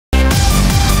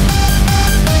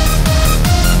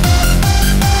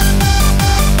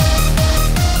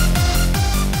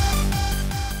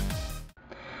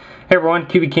Hey everyone,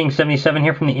 CubicKing77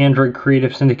 here from the Android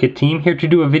Creative Syndicate team, here to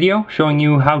do a video showing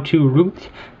you how to root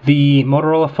the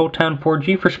Motorola Photon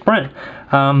 4G for Sprint.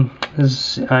 I'm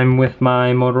with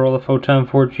my Motorola Photon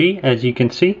 4G, as you can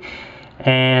see,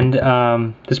 and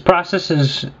this process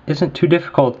isn't too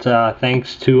difficult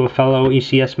thanks to a fellow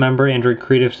ACS member, Android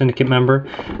Creative Syndicate member,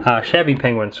 Shabby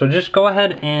Penguin. So just go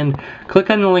ahead and click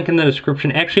on the link in the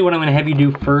description. Actually, what I'm going to have you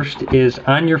do first is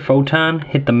on your Photon,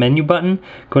 hit the menu button,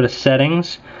 go to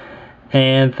Settings,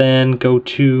 and then go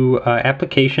to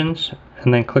Applications,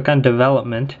 and then click on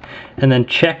Development, and then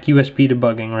check USB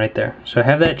debugging right there. So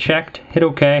have that checked, hit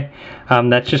OK.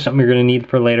 That's just something you're going to need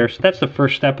for later. So that's the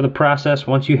first step of the process.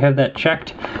 Once you have that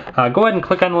checked, go ahead and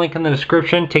click on the link in the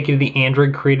description, take you to the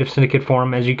Android Creative Syndicate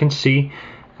forum. As you can see,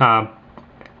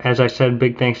 as I said,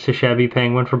 big thanks to Shabby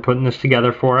Penguin for putting this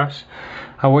together for us.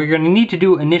 What you're going to need to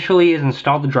do initially is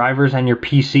install the drivers on your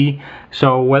PC.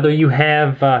 So whether you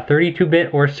have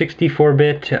 32-bit or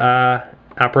 64-bit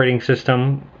operating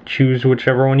system, choose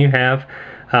whichever one you have.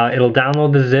 It'll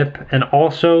download the zip, and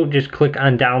also just click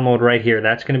on download right here.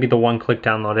 That's going to be the one-click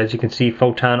download. As you can see,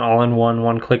 Photon all-in-one,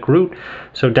 one-click root.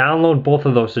 So download both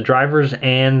of those, the drivers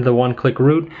and the one-click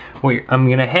root. What I'm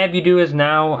going to have you do is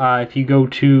now, if you go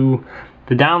to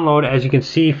the download, as you can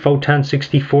see, Photon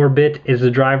 64-bit is the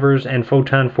drivers, and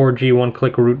Photon 4G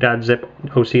one-click root.zip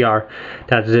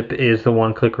OCR.zip is the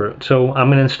one-click root. So I'm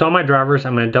going to install my drivers.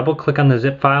 I'm going to double-click on the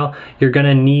zip file. You're going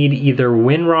to need either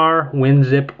WinRAR,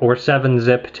 WinZip, or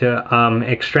 7-zip to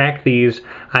extract these.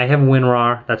 I have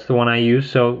WinRAR. That's the one I use.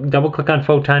 So double-click on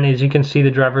Photon. As you can see,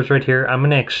 the drivers right here. I'm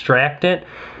going to extract it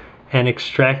and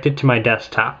extract it to my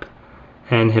desktop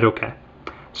and hit OK.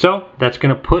 So that's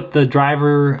going to put the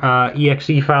driver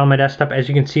exe file on my desktop. As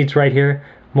you can see, it's right here,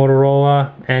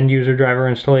 Motorola end user driver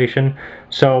installation.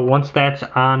 So once that's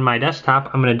on my desktop,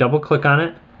 I'm going to double click on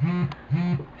it.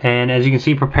 And as you can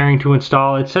see, preparing to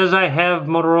install. It says I have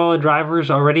Motorola drivers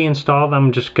already installed.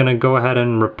 I'm just going to go ahead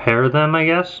and repair them, I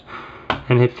guess,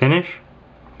 and hit finish.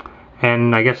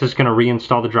 And I guess it's going to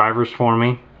reinstall the drivers for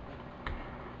me,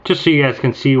 just so you guys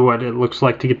can see what it looks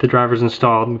like to get the drivers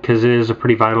installed, because it is a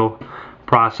pretty vital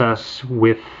process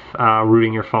with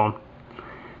rooting your phone.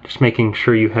 Just making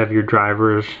sure you have your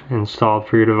drivers installed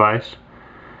for your device.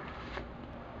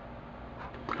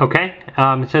 Okay,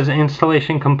 it says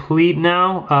installation complete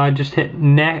now. Just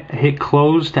hit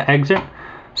close to exit.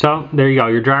 So there you go,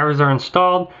 your drivers are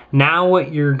installed. Now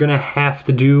what you're gonna have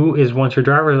to do is, once your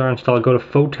drivers are installed, go to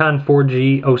Photon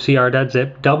 4G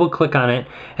OCR.zip, double click on it.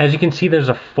 As you can see, there's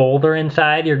a folder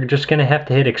inside. You're just gonna have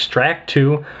to hit extract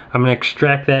to. I'm gonna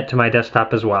extract that to my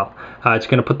desktop as well. It's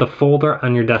gonna put the folder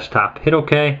on your desktop. Hit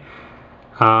OK.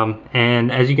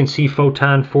 And as you can see,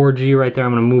 Photon 4G right there,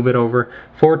 I'm gonna move it over.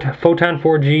 Photon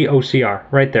 4G OCR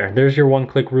right there. There's your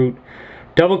one-click root.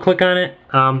 Double click on it.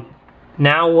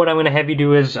 Now what I'm going to have you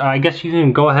do is, I guess you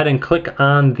can go ahead and click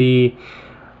on the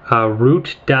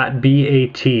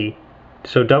root.bat.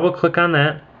 So double click on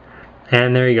that,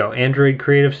 and there you go. Android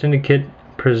Creative Syndicate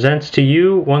presents to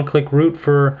you one-click root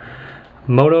for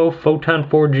Moto Photon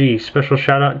 4G. Special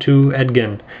shout out to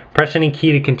Edgin. Press any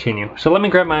key to continue. So let me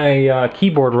grab my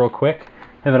keyboard real quick.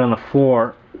 Have it on the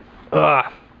floor.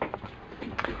 Alright,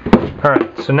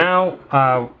 so now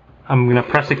I'm going to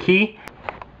press a key.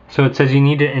 So it says you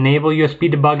need to enable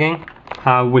USB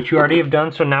debugging, which you already have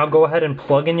done. So now go ahead and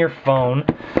plug in your phone.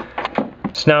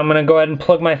 So now I'm going to go ahead and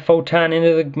plug my Photon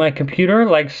into my computer,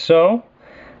 like so.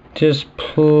 Just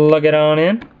plug it on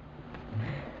in.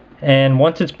 And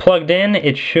once it's plugged in,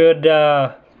 it should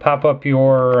pop up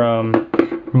your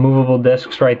removable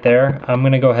discs right there. I'm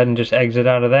going to go ahead and just exit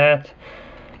out of that.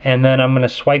 And then I'm going to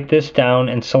swipe this down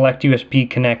and select USB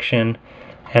connection,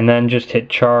 and then just hit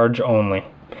charge only.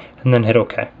 And then hit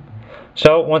OK.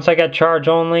 So once I got charge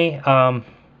only,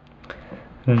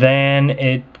 then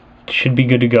it should be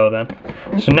good to go then.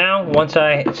 So now,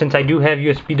 since I do have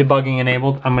USB debugging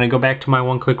enabled, I'm going to go back to my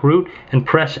one-click root and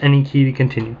press any key to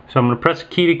continue. So I'm going to press a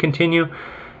key to continue.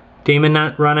 Daemon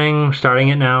not running, starting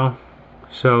it now.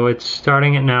 So it's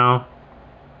starting it now.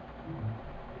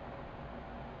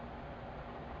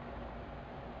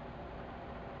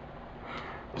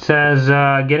 It says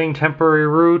getting temporary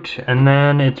root, and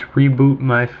then it's reboot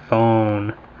my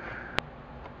phone,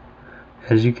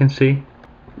 as you can see.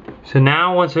 So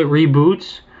now once it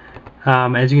reboots,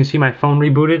 as you can see, my phone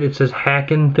rebooted. It says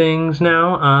hacking things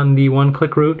now on the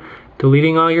one-click root,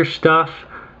 deleting all your stuff,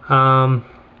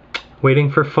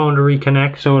 waiting for phone to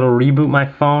reconnect, so it'll reboot my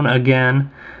phone again.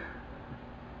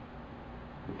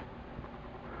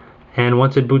 And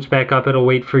once it boots back up, it'll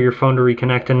wait for your phone to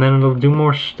reconnect, and then it'll do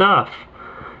more stuff.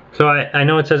 So I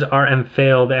know it says RM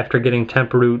failed after getting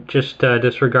temp root. Just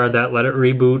disregard that, let it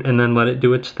reboot, and then let it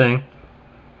do its thing.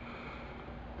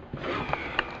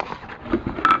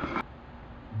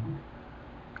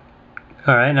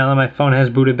 Alright, now that my phone has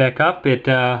booted back up, it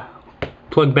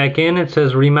plugged back in. It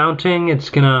says remounting. It's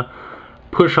going to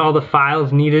push all the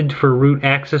files needed for root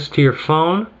access to your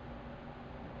phone.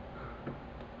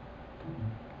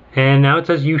 And now it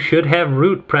says you should have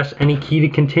root. Press any key to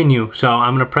continue. So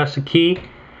I'm going to press a key,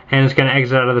 and it's going to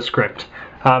exit out of the script.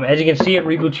 As you can see, it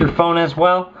reboots your phone as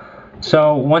well.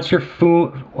 So once your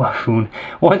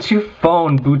once your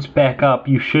phone boots back up,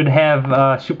 you should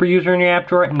have super user in your app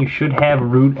drawer, and you should have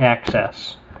root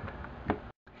access.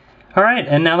 Alright,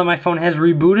 and now that my phone has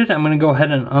rebooted, I'm going to go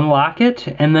ahead and unlock it,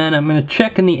 and then I'm going to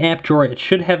check in the app drawer. It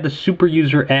should have the super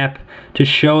user app to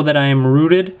show that I am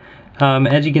rooted.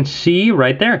 As you can see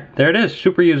right there, there it is,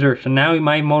 super user. So now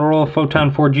my Motorola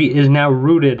Photon 4G is now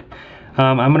rooted.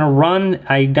 I'm going to run,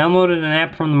 I downloaded an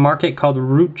app from the market called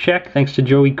Root Check, thanks to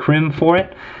Joey Krim for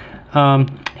it.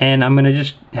 And I'm going to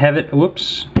just have it,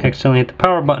 whoops, accidentally hit the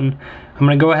power button. I'm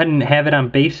going to go ahead and have it on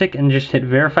basic and just hit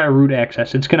verify root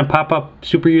access. It's going to pop up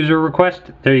super user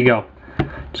request. There you go.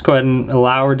 Just go ahead and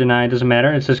allow or deny, it doesn't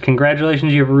matter. It says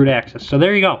congratulations, you have root access. So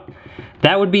there you go.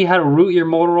 That would be how to root your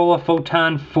Motorola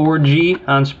Photon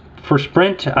 4G for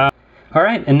Sprint.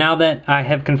 Alright, and now that I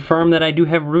have confirmed that I do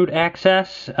have root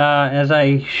access, as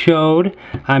I showed,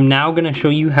 I'm now going to show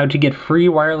you how to get free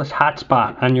wireless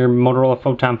hotspot on your Motorola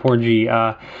Photon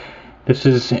 4G. This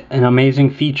is an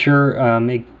amazing feature.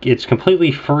 It's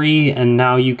completely free, and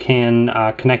now you can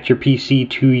connect your PC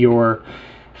to your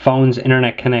phone's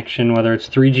internet connection, whether it's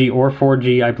 3G or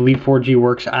 4G. I believe 4G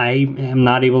works. I am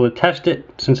not able to test it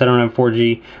since I don't have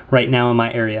 4G right now in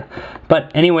my area.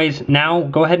 But anyways, now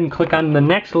go ahead and click on the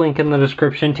next link in the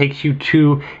description. Takes you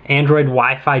to Android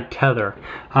Wi-Fi Tether.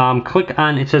 Click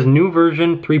on, it says new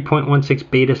version 3.16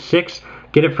 beta 6.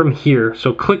 Get it from here.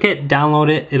 So click it,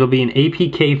 download it. It'll be an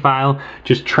APK file.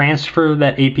 Just transfer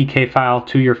that APK file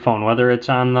to your phone, whether it's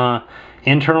on the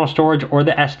internal storage or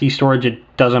the SD storage, it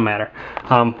doesn't matter.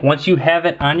 Once you have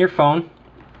it on your phone,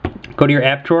 go to your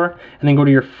app drawer and then go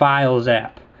to your Files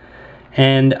app.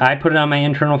 And I put it on my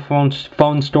internal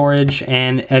phone storage,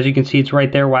 and as you can see, it's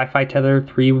right there, Wi-Fi Tether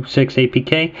 3.6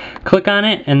 APK. Click on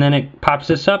it and then it pops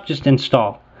this up, just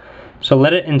install. So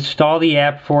let it install the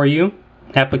app for you.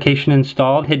 Application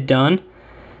installed, hit done.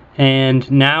 And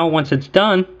now once it's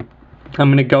done, I'm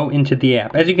going to go into the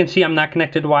app. As you can see, I'm not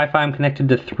connected to Wi-Fi. I'm connected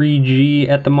to 3G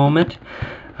at the moment.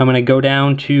 I'm going to go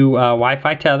down to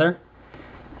Wi-Fi Tether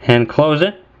and close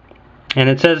it. And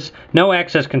it says, no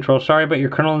access control. Sorry, but your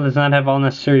kernel does not have all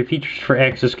necessary features for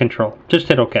access control. Just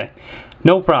hit OK.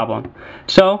 No problem.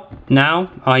 So now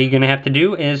all you're going to have to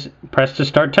do is press to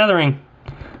start tethering.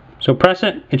 So press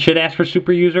it. It should ask for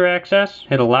super user access.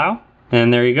 Hit allow.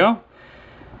 And there you go.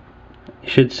 It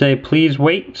should say, please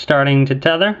wait, starting to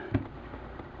tether.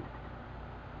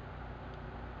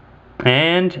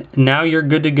 And now you're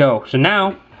good to go. So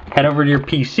now, head over to your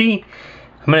PC.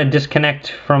 I'm going to disconnect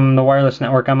from the wireless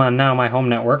network I'm on now, my home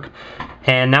network.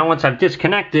 And now once I've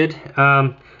disconnected,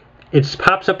 it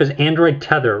pops up as Android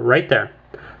Tether right there.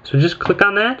 So just click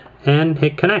on that and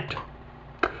hit connect.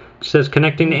 It says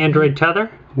connecting to Android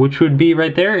Tether, which would be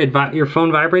right there. Your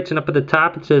phone vibrates, and up at the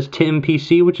top it says Tim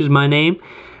PC, which is my name.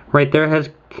 Right there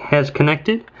has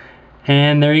connected.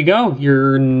 And there you go.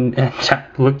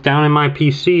 Look down in my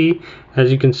PC.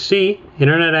 As you can see,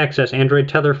 Internet Access, Android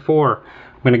Tether 4.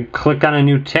 I'm going to click on a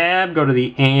new tab, go to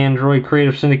the Android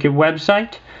Creative Syndicate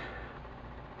website.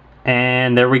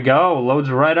 And there we go. Loads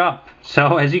right up.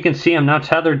 So as you can see, I'm now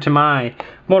tethered to my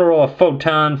Motorola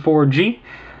Photon 4G.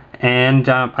 And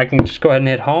I can just go ahead and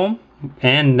hit home.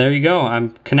 And there you go.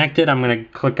 I'm connected. I'm going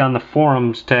to click on the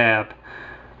Forums tab.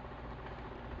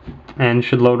 And it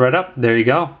should load right up. There you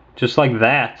go. Just like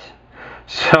that.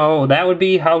 So that would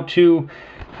be how to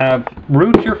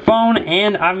root your phone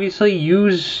and obviously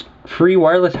use free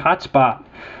wireless hotspot.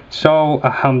 So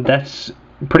that's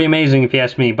pretty amazing if you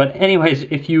ask me. But anyways,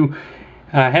 if you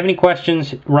have any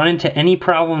questions, run into any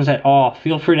problems at all,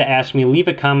 feel free to ask me. Leave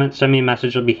a comment, send me a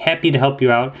message. I'll be happy to help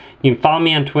you out. You can follow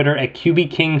me on Twitter at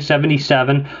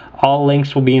QBKing77. All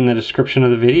links will be in the description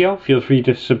of the video. Feel free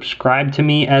to subscribe to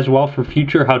me as well for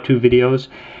future how-to videos.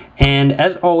 And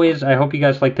as always, I hope you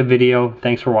guys liked the video.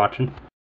 Thanks for watching.